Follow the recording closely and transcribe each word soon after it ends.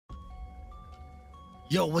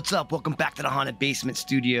Yo, what's up? Welcome back to the Haunted Basement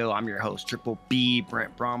Studio. I'm your host, Triple B,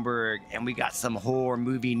 Brent Bromberg, and we got some horror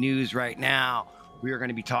movie news right now. We are going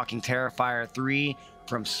to be talking Terrifier 3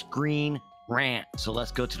 from Screen Rant. So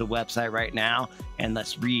let's go to the website right now and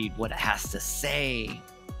let's read what it has to say.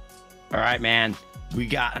 All right, man. We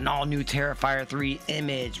got an all-new Terrifier 3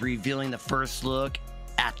 image revealing the first look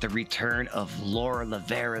at the return of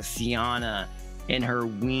LaVera Sienna in her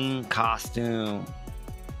wing costume.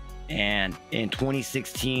 And in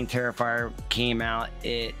 2016, Terrifier came out.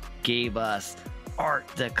 It gave us Art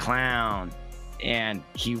the Clown, and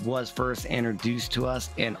he was first introduced to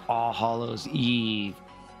us in All Hallows Eve,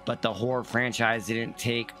 but the horror franchise didn't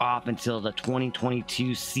take off until the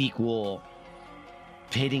 2022 sequel,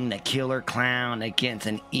 pitting the killer clown against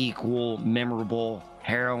an equal memorable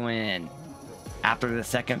heroine. After the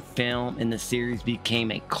second film in the series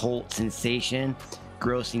became a cult sensation,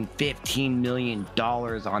 grossing $15 million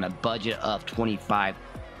on a budget of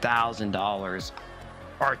 $25,000.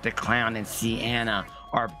 Art the Clown and Sienna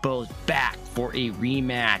are both back for a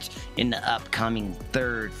rematch in the upcoming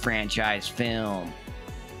third franchise film.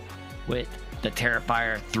 With the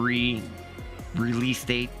Terrifier 3 release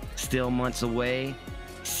date still months away,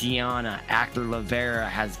 Sienna, actor LaVera,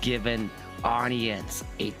 has given audience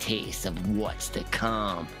a taste of what's to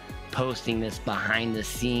come, posting this behind the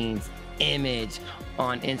scenes image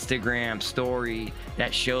on Instagram story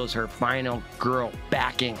that shows her final girl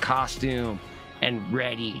back in costume and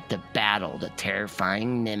ready to battle the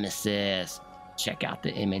terrifying nemesis. Check out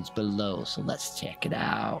the image below, so let's check it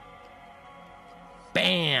out.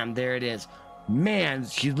 Bam, there it is. Man,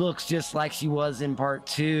 she looks just like she was in part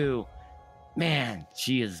 2. Man,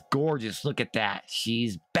 she is gorgeous. Look at that.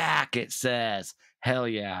 She's back, it says. Hell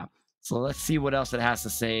yeah. So let's see what else it has to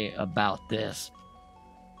say about this.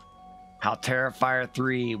 How Terrifier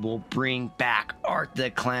 3 will bring back Art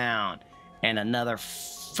the Clown and another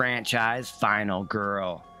franchise final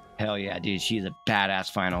girl. Hell yeah, dude. She's a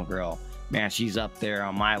badass final girl. Man, she's up there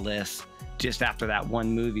on my list just after that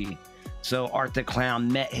one movie. So Art the Clown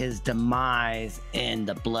met his demise in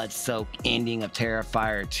the blood-soaked ending of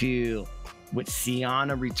Terrifier 2, with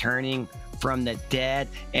Sienna returning from the dead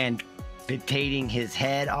and potating his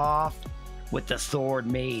head off with the sword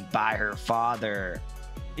made by her father.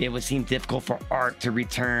 It would seem difficult for Art to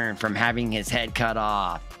return from having his head cut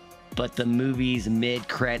off, but the movie's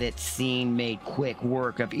mid-credits scene made quick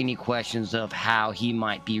work of any questions of how he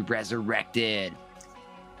might be resurrected.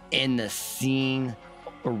 In the scene,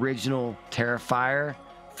 original Terrifier,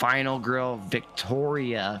 final girl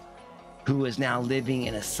Victoria, who is now living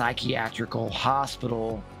in a psychiatrical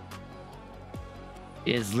hospital,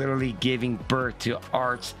 is literally giving birth to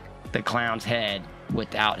Art the Clown's head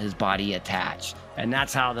without his body attached. And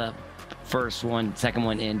that's how the second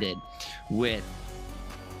one ended, with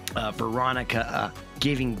Veronica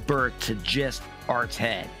giving birth to just Art's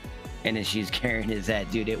head, and then she's carrying his head.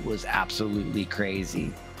 Dude, it was absolutely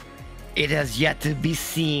crazy. It has yet to be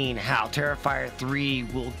seen how Terrifier 3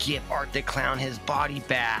 will give Art the Clown his body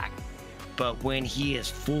back, but when he is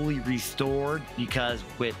fully restored, because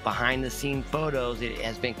with behind the scene photos it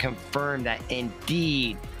has been confirmed that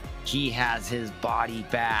indeed he has his body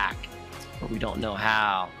back, but we don't know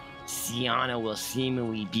how. Sienna will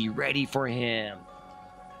seemingly be ready for him.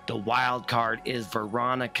 The wild card is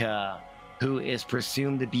Veronica, who is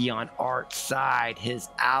presumed to be on Art's side, his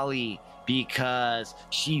ally, because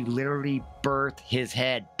she literally birthed his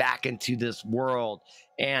head back into this world,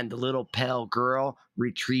 and the little pale girl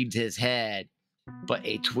retrieved his head. But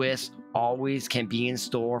a twist always can be in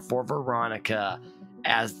store for Veronica,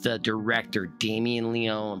 as the director Damien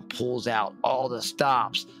Leone pulls out all the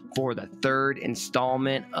stops for the third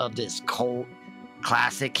installment of this cult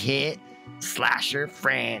classic hit slasher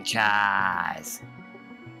franchise.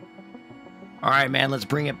 All right, man, let's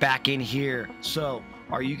bring it back in here. So,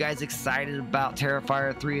 are you guys excited about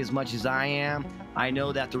Terrifier 3 as much as I am? I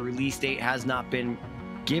know that the release date has not been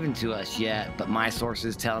given to us yet, but my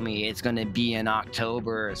sources tell me it's going to be in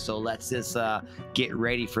October, so let's just get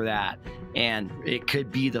ready for that. And it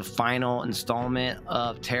could be the final installment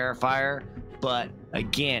of Terrifier, but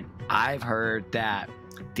again, I've heard that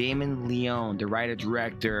Damien Leone, the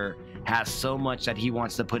writer-director, has so much that he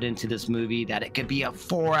wants to put into this movie that it could be a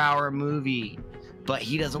 4-hour movie, but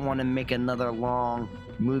he doesn't want to make another long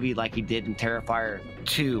movie like he did in Terrifier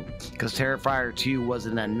 2, because Terrifier 2 was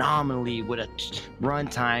an anomaly with a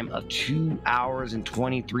runtime of 2 hours and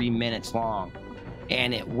 23 minutes long,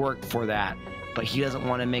 and it worked for that. But he doesn't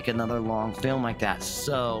want to make another long film like that,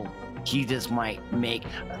 so he just might make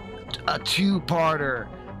a two-parter.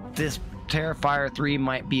 This Terrifier 3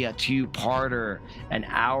 might be a two-parter, an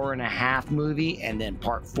hour-and-a-half movie, and then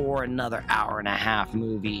part 4 another hour-and-a-half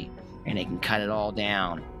movie, and they can cut it all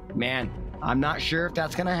down. Man, I'm not sure if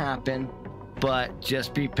that's gonna happen, but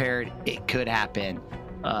just be prepared, it could happen.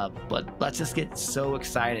 But let's just get so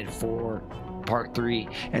excited for part 3,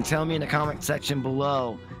 and tell me in the comment section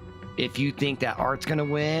below if you think that Art's gonna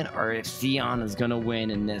win or if Sion is gonna win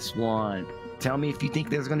in this one. Tell me if you think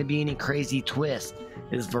there's gonna be any crazy twist.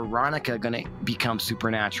 Is Veronica gonna become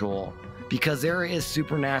supernatural? Because there is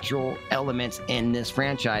supernatural elements in this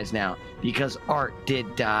franchise now, because Art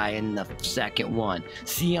did die in the second one.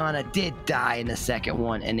 Sienna did die in the second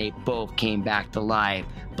one, and they both came back to life,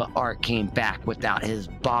 but Art came back without his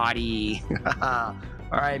body. All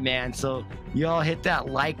right, man, so y'all hit that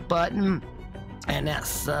like button and that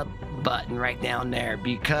sub button right down there,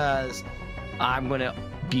 because I'm gonna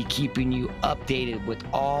be keeping you updated with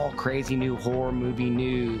all crazy new horror movie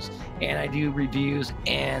news, and I do reviews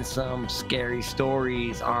and some scary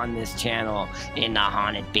stories on this channel in the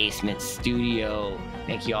Haunted Basement Studio.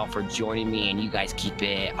 Thank you all for joining me, and you guys keep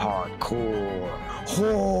it hardcore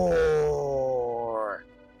horror.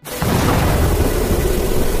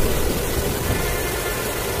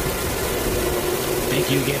 Thank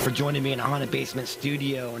you again for joining me in the Haunted Basement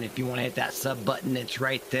Studio, and if you want to hit that sub button, it's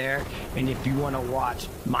right there. And if you want to watch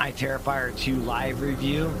my Terrifier 2 live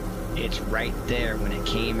review, it's right there when it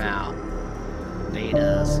came out.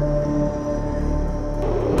 Betas.